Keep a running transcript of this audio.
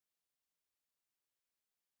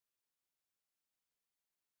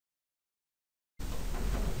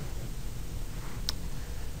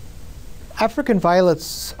African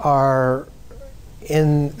violets are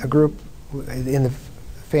in a group in the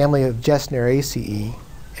family of Gesneriaceae,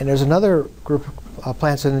 and there's another group of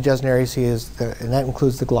plants in the Gesneriaceae, and that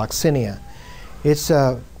includes the Gloxinia. It's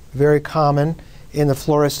very common in the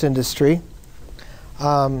florist industry.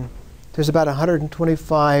 There's about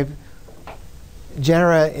 125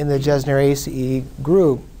 genera in the Gesneriaceae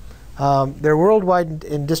group. They're worldwide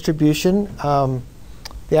in distribution.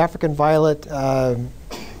 The African violet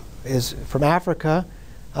is from Africa,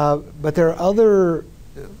 but there are other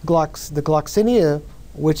the Gloxinia,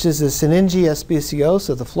 which is the Syningia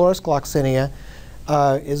speciosa, the florist Gloxinia,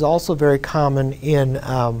 is also very common in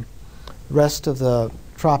the rest of the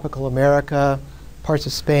tropical America, parts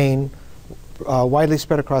of Spain, widely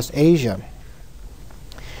spread across Asia.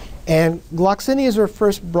 And Gloxinias were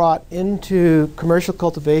first brought into commercial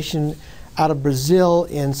cultivation out of Brazil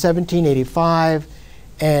in 1785,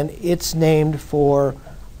 and it's named for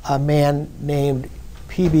a man named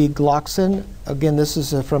P.B. Gloxin. Again, this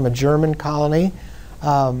is from a German colony.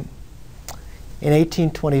 In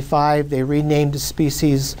 1825, they renamed the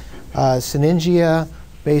species Syningia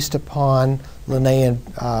based upon Linnaean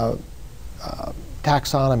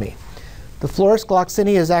taxonomy. The florist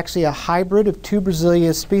Gloxinia is actually a hybrid of two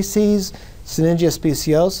Brazilian species, Syningia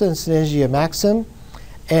speciosa and Syningia maxim,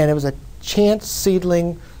 and it was a chance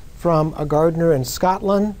seedling from a gardener in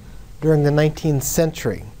Scotland during the 19th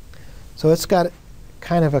century. So it's got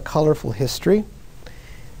kind of a colorful history.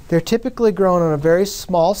 They're typically grown on a very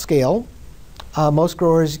small scale. Most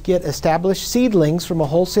growers get established seedlings from a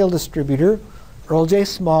wholesale distributor. Earl J.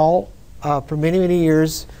 Small, for many, many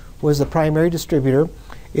years, was the primary distributor.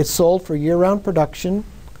 It's sold for year-round production,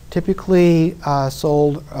 typically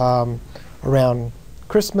sold around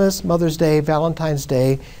Christmas, Mother's Day, Valentine's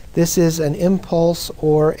Day. This is an impulse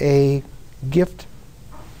or a gift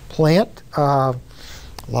plant. A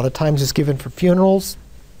lot of times it's given for funerals.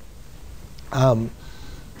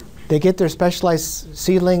 They get their specialized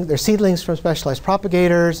seedlings from specialized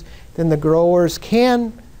propagators. Then the growers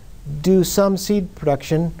can do some seed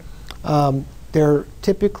production. They're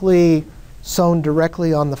typically sown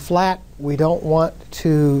directly on the flat. We don't want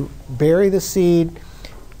to bury the seed.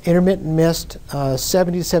 Intermittent mist,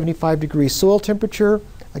 70 to 75 degrees soil temperature.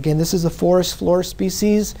 Again, this is a forest floor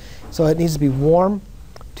species, so it needs to be warm.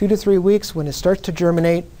 2 to 3 weeks. When it starts to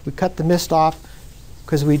germinate, we cut the mist off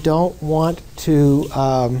because we don't want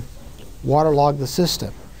to waterlog the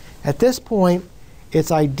system. At this point, it's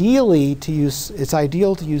ideal to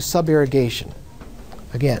use sub-irrigation.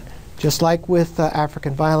 Again, just like with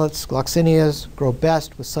African violets, Gloxinias grow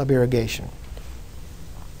best with sub-irrigation.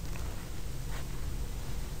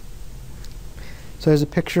 So there's a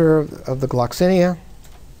picture of the Gloxinia.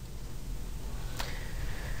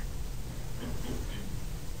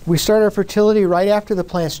 We start our fertility right after the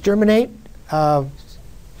plants germinate.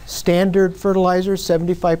 Standard fertilizer,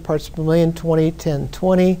 75 parts per million, 20, 10,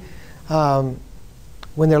 20.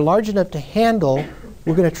 When they're large enough to handle,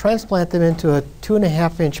 we're going to transplant them into a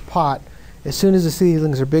 2.5-inch pot as soon as the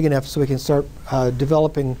seedlings are big enough so we can start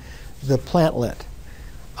developing the plantlet.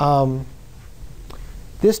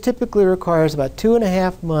 This typically requires about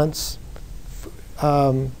 2.5 months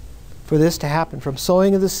for this to happen, from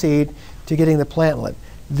sowing of the seed to getting the plantlet.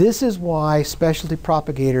 This is why specialty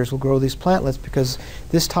propagators will grow these plantlets, because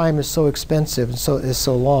this time is so expensive and is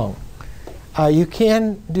so long. You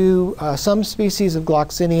can do some species of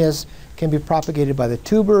Gloxinias can be propagated by the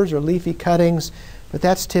tubers or leafy cuttings, but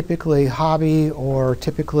that's typically hobby or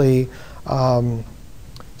typically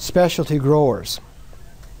specialty growers,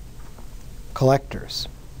 collectors.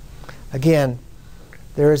 Again,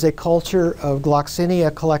 there is a culture of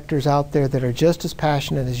Gloxinia collectors out there that are just as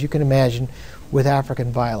passionate as you can imagine with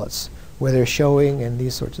African violets, where they're showing and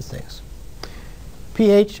these sorts of things.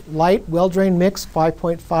 pH, light, well-drained mix,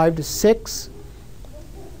 5.5 to 6.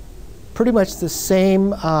 Pretty much the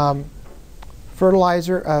same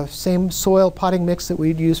fertilizer, same soil potting mix that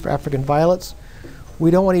we'd use for African violets.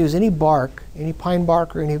 We don't want to use any bark, any pine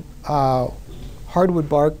bark or any hardwood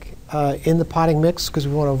bark in the potting mix, because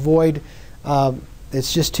we want to avoid,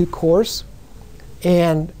 it's just too coarse.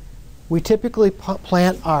 And we typically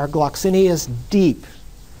plant our Gloxinias deep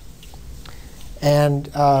and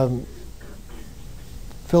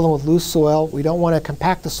fill them with loose soil. We don't want to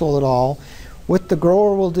compact the soil at all. What the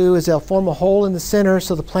grower will do is they'll form a hole in the center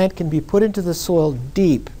so the plant can be put into the soil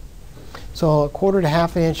deep. So 1/4 to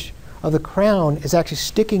 1/2 inch of the crown is actually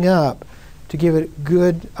sticking up to give it a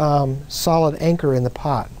good solid anchor in the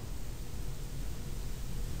pot.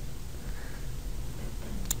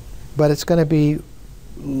 But it's going to be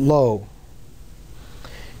low.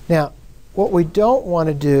 Now, what we don't want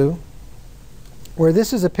to do where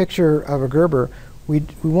this is a picture of a Gerber, we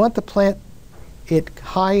want the plant it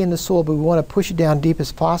high in the soil, but we want to push it down deep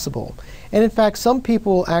as possible. And in fact, some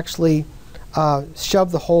people actually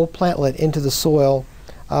shove the whole plantlet into the soil,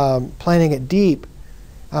 planting it deep.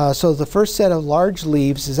 So the first set of large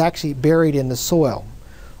leaves is actually buried in the soil.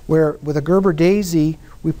 Where with a Gerber daisy,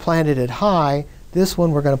 we planted it high. This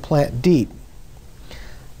one we're going to plant deep.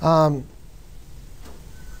 You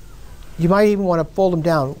might even want to fold them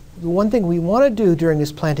down. The one thing we want to do during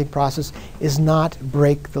this planting process is not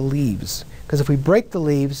break the leaves. Because if we break the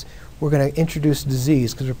leaves, we're going to introduce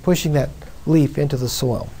disease because we're pushing that leaf into the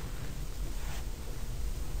soil.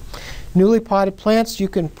 Newly potted plants, you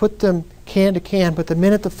can put them can to can, but the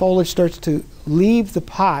minute the foliage starts to leave the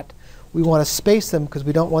pot, we want to space them because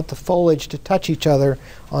we don't want the foliage to touch each other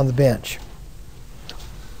on the bench.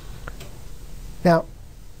 Now,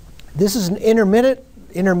 this is an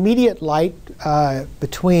intermediate light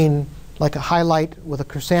between like a high light with a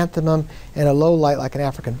chrysanthemum and a low light like an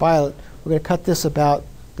African violet. We're going to cut this about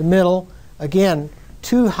the middle. Again,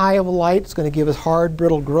 too high of a light is going to give us hard,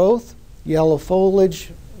 brittle growth, yellow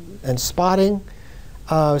foliage, and spotting.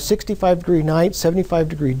 65-degree night,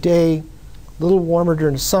 75-degree day, a little warmer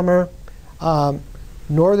during the summer.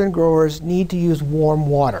 Northern growers need to use warm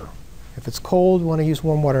water. If it's cold, we want to use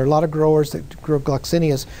warm water. A lot of growers that grow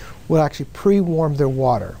Gloxinias will actually pre-warm their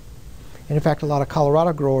water. And in fact, a lot of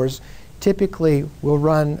Colorado growers typically will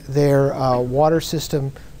run their water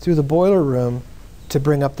system through the boiler room to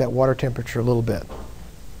bring up that water temperature a little bit.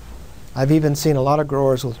 I've even seen a lot of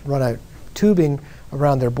growers will run a tubing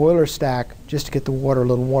around their boiler stack just to get the water a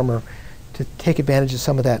little warmer to take advantage of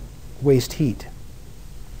some of that waste heat.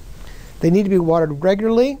 They need to be watered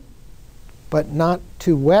regularly, but not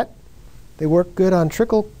too wet. They work good on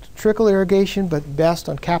trickle irrigation, but best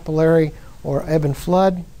on capillary or ebb and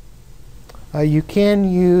flood. You can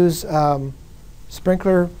use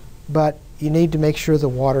sprinkler, but you need to make sure the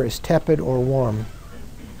water is tepid or warm.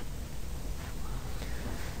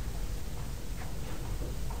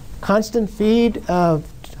 Constant feed of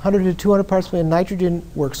 100 to 200 parts per million nitrogen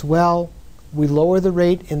works well. We lower the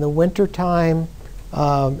rate in the winter time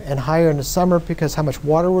and higher in the summer because how much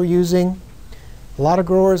water we're using. A lot of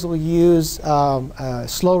growers will use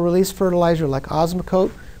slow release fertilizer like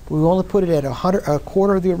Osmocote, but we only put it at a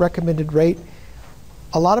quarter of the recommended rate.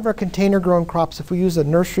 A lot of our container grown crops, if we use a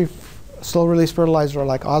nursery slow release fertilizer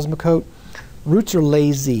like Osmocote, roots are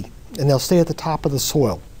lazy and they'll stay at the top of the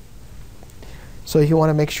soil. So you want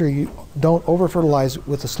to make sure you don't over-fertilize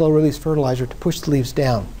with a slow-release fertilizer to push the leaves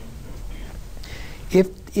down.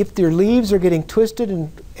 If their leaves are getting twisted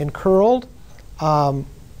and curled,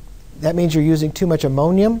 that means you're using too much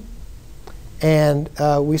ammonium. And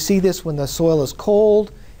we see this when the soil is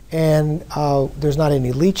cold and there's not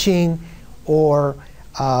any leaching or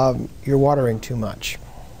you're watering too much.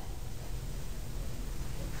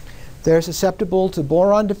 They're susceptible to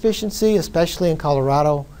boron deficiency, especially in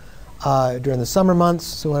Colorado. During the summer months,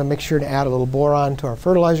 so we want to make sure to add a little boron to our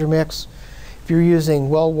fertilizer mix. If you're using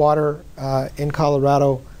well water in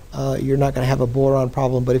Colorado, you're not going to have a boron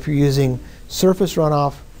problem, but if you're using surface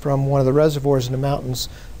runoff from one of the reservoirs in the mountains,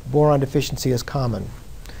 boron deficiency is common.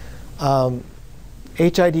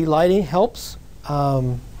 HID lighting helps,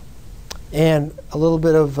 and a little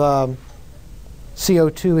bit of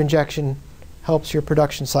CO2 injection helps your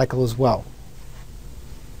production cycle as well.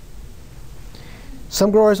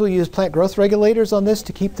 Some growers will use plant growth regulators on this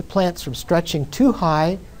to keep the plants from stretching too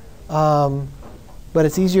high, but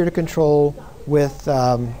it's easier to control with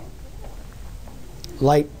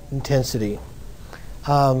light intensity.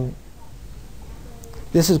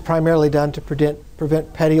 This is primarily done to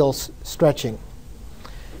prevent petiole stretching.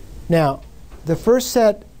 Now, the first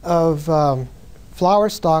set of flower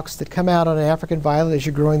stalks that come out on an African violet as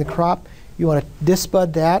you're growing the crop, you want to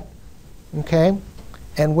disbud that, okay?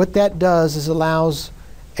 And what that does is allows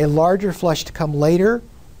a larger flush to come later,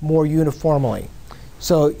 more uniformly.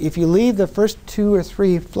 So if you leave the first 2 or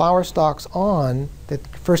 3 flower stalks on that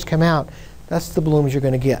first come out, that's the blooms you're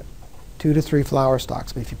going to get, 2 to 3 flower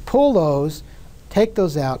stalks. But if you pull those, take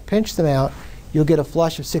those out, pinch them out, you'll get a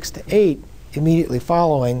flush of 6 to 8 immediately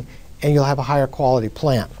following, and you'll have a higher quality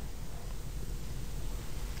plant.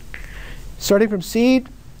 Starting from seed,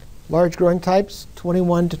 large growing types,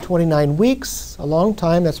 21 to 29 weeks, a long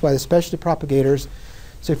time. That's why the specialty propagators.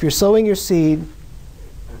 So if you're sowing your seed,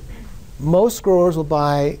 most growers will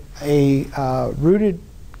buy a rooted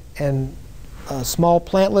and small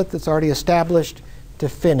plantlet that's already established to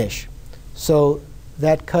finish. So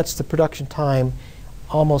that cuts the production time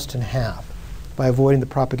almost in half by avoiding the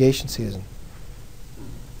propagation season.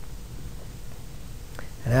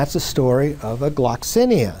 And that's the story of a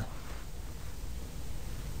Gloxinia.